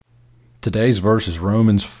Today's verse is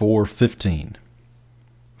Romans 4:15.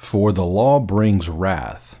 For the law brings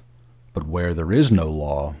wrath, but where there is no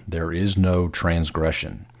law, there is no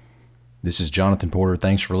transgression. This is Jonathan Porter.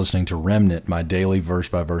 Thanks for listening to Remnant, my daily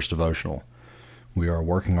verse-by-verse devotional. We are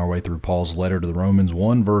working our way through Paul's letter to the Romans,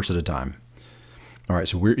 one verse at a time. All right,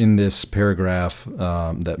 so we're in this paragraph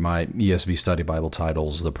that my ESV Study Bible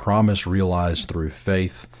titles, The Promise Realized Through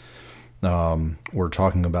Faith. We're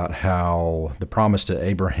talking about how the promise to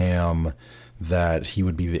Abraham that he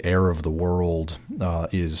would be the heir of the world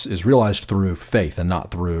is realized through faith and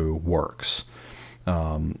not through works.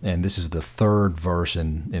 And this is the third verse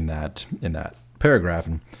in that paragraph.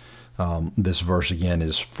 And this verse again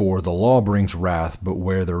is, for the law brings wrath, but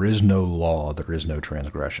where there is no law, there is no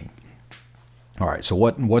transgression. All right, so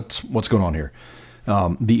what's going on here?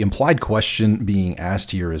 The implied question being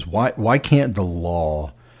asked here is why can't the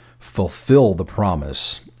law fulfill the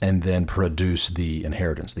promise and then produce the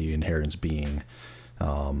inheritance? The inheritance being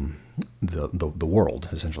the world,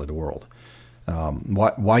 essentially the world.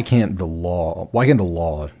 Why can't the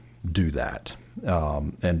law do that?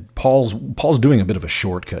 And Paul's doing a bit of a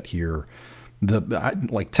shortcut here.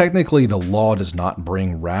 Technically, the law does not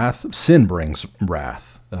bring wrath. Sin brings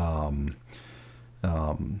wrath. But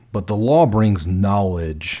the law brings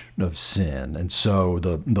knowledge of sin, and so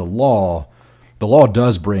the law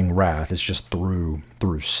does bring wrath. It's just through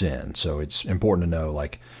sin. So it's important to know,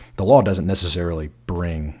 the law doesn't necessarily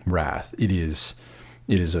bring wrath. It is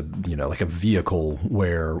a like a vehicle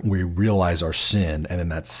where we realize our sin, and then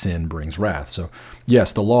that sin brings wrath. So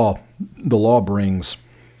yes, the law brings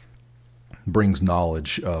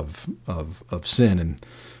knowledge of sin,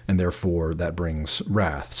 and therefore that brings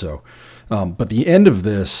wrath. So, but the end of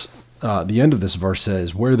this verse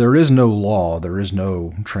says, "Where there is no law, there is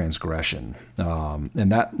no transgression."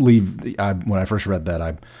 And that when I first read that,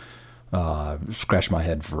 I scratched my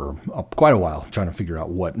head for quite a while trying to figure out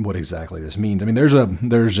what exactly this means. I mean,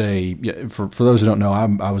 for those who don't know,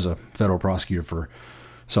 I was a federal prosecutor for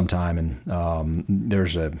some time, and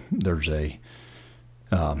there's a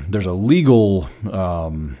legal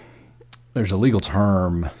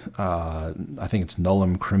term. I think it's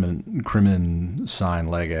nullum crimen sine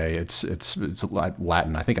lege. It's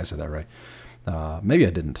Latin. I think I said that right. Maybe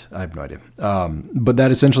I didn't. I have no idea. But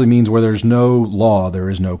that essentially means where there's no law, there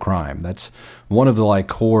is no crime. That's one of the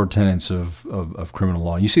core tenets of criminal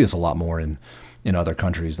law. You see this a lot more in other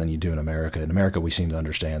countries than you do in America. In America, we seem to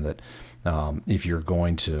understand that if you're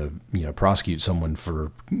going to prosecute someone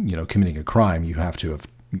for committing a crime, you have to have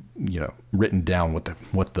written down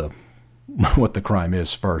what the crime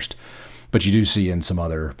is first. But you do see in some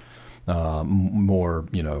other more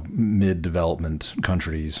mid-development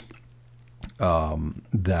countries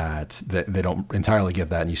that they don't entirely get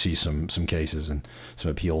that, and you see some cases and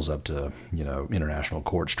some appeals up to international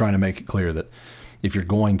courts trying to make it clear that if you're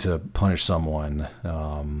going to punish someone,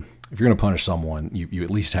 you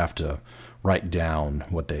at least have to write down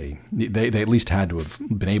what they at least had to have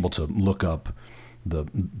been able to look up the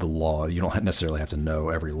law. You don't necessarily have to know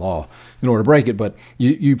every law in order to break it, but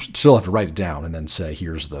you still have to write it down and then say,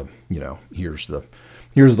 here's the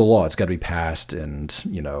law. It's got to be passed and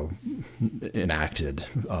enacted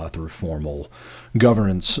through formal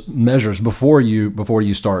governance measures before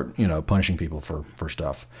you start punishing people for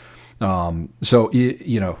stuff. So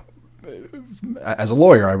as a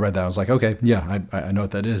lawyer, I read that. I was like, okay, yeah, I know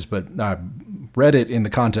what that is, but I read it in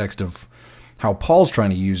the context of how Paul's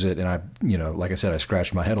trying to use it, and I like I said, I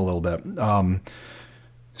scratched my head a little bit.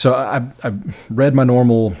 So I read my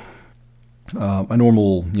normal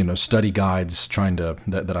study guides, trying to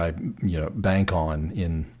that I bank on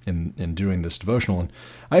in doing this devotional, and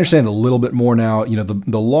I understand a little bit more now.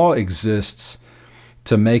 The law exists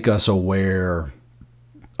to make us aware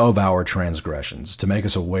of our transgressions, to make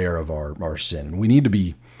us aware of our sin. We need to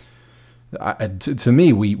be, to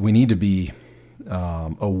me, we need to be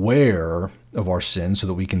aware of our sin so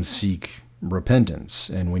that we can seek repentance,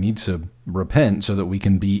 and we need to repent so that we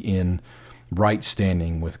can be in right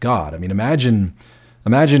standing with God. I mean, imagine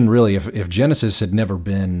really if Genesis had never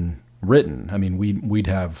been written. I mean, we would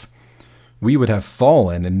have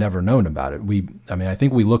fallen and never known about it. I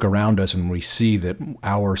think we look around us and we see that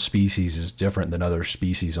our species is different than other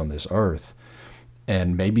species on this earth,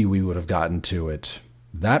 and maybe we would have gotten to it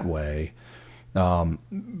that way.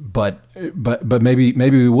 But maybe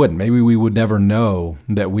we wouldn't. Maybe we would never know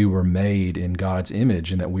that we were made in God's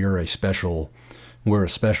image and that we're a special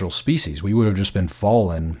species. We would have just been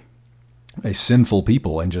fallen, a sinful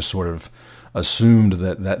people, and just sort of assumed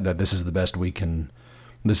that this is the best we can.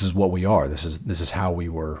 This is what we are. This is how we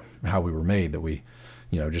were made. That we,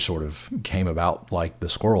 just sort of came about like the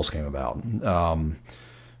squirrels came about.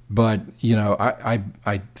 But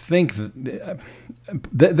I think that,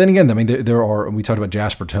 then again, I mean, there are, we talked about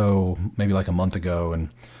Jasper Toe maybe like a month ago, and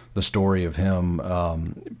the story of him,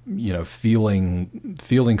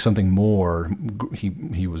 feeling something more. He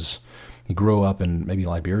grew up in maybe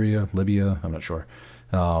Libya, I'm not sure,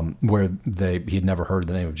 where he had never heard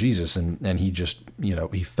the name of Jesus, and he just,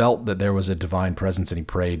 he felt that there was a divine presence, and he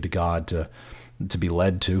prayed to God to be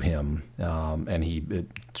led to him, and it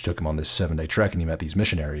took him on this 7-day trek, and he met these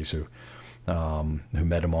missionaries who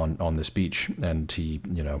met him on this beach, and he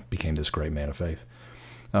became this great man of faith.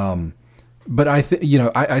 But I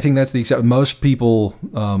think that's the exception. Most people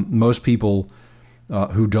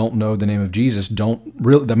who don't know the name of Jesus don't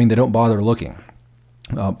really. I mean, they don't bother looking.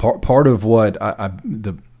 Part of what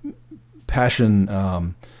the Passion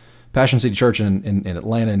City Church in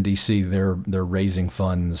Atlanta and DC, they're raising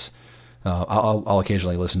funds. I'll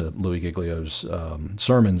occasionally listen to Louis Giglio's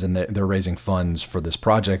sermons, and they're raising funds for this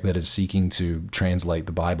project that is seeking to translate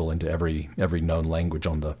the Bible into every known language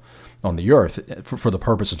on the earth for the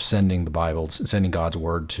purpose of sending the Bible, sending God's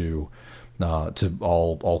word to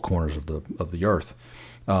all corners of the earth.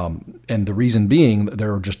 And the reason being,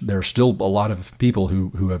 there are still a lot of people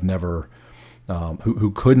who have never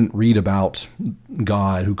who couldn't read about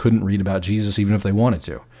God, who couldn't read about Jesus, even if they wanted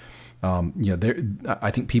to. I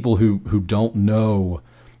think people who don't know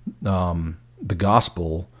the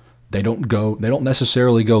gospel, they don't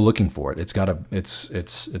necessarily go looking for it. It's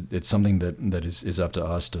something that is up to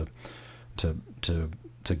us to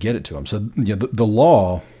get it to them. So the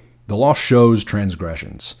law shows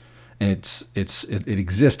transgressions, and it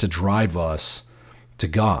exists to drive us to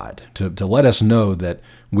God, to let us know that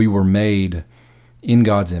we were made in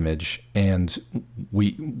God's image, and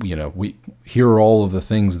we here are all of the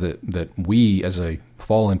things that we as a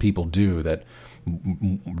fallen people do that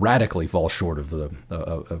radically fall short of the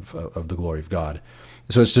glory of God.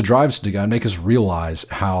 So it's to drive us to God, make us realize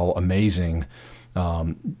how amazing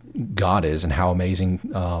God is, and how amazing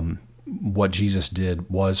what Jesus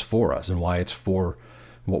did was for us, and why it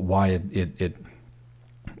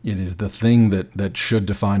is the thing that should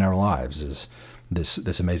define our lives, is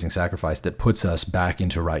this amazing sacrifice that puts us back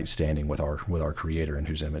into right standing with our Creator, in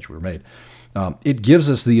whose image we were made. It gives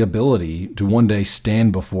us the ability to one day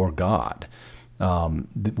stand before God.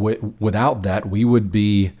 Without that, we would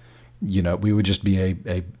just be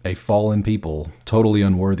a fallen people, totally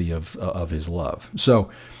unworthy of His love. So,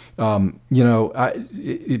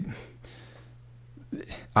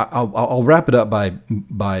 I'll wrap it up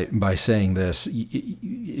by saying this.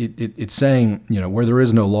 It's saying, where there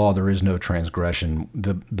is no law, there is no transgression.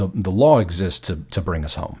 The law exists to bring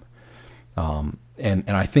us home, and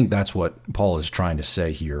I think that's what Paul is trying to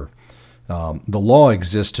say here. The law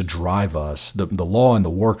exists to drive us. The law and the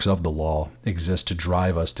works of the law exist to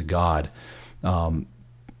drive us to God, and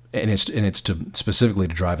it's specifically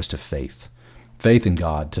to drive us to faith in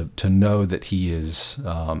God, to know that He is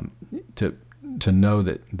to know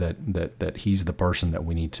that He's the person that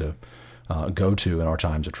we need to go to in our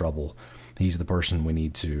times of trouble. He's the person we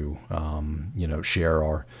need to share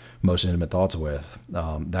our most intimate thoughts with.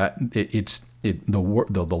 The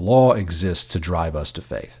law exists to drive us to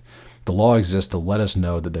faith. The law exists to let us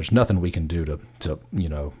know that there's nothing we can do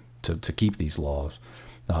to keep these laws.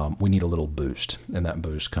 We need a little boost, and that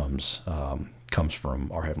boost comes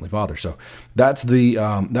from our Heavenly Father. So that's the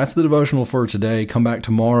devotional for today. Come back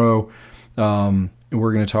tomorrow.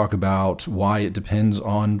 We're going to talk about why it depends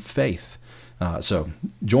on faith. So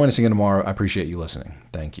join us again tomorrow. I appreciate you listening.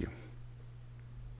 Thank you.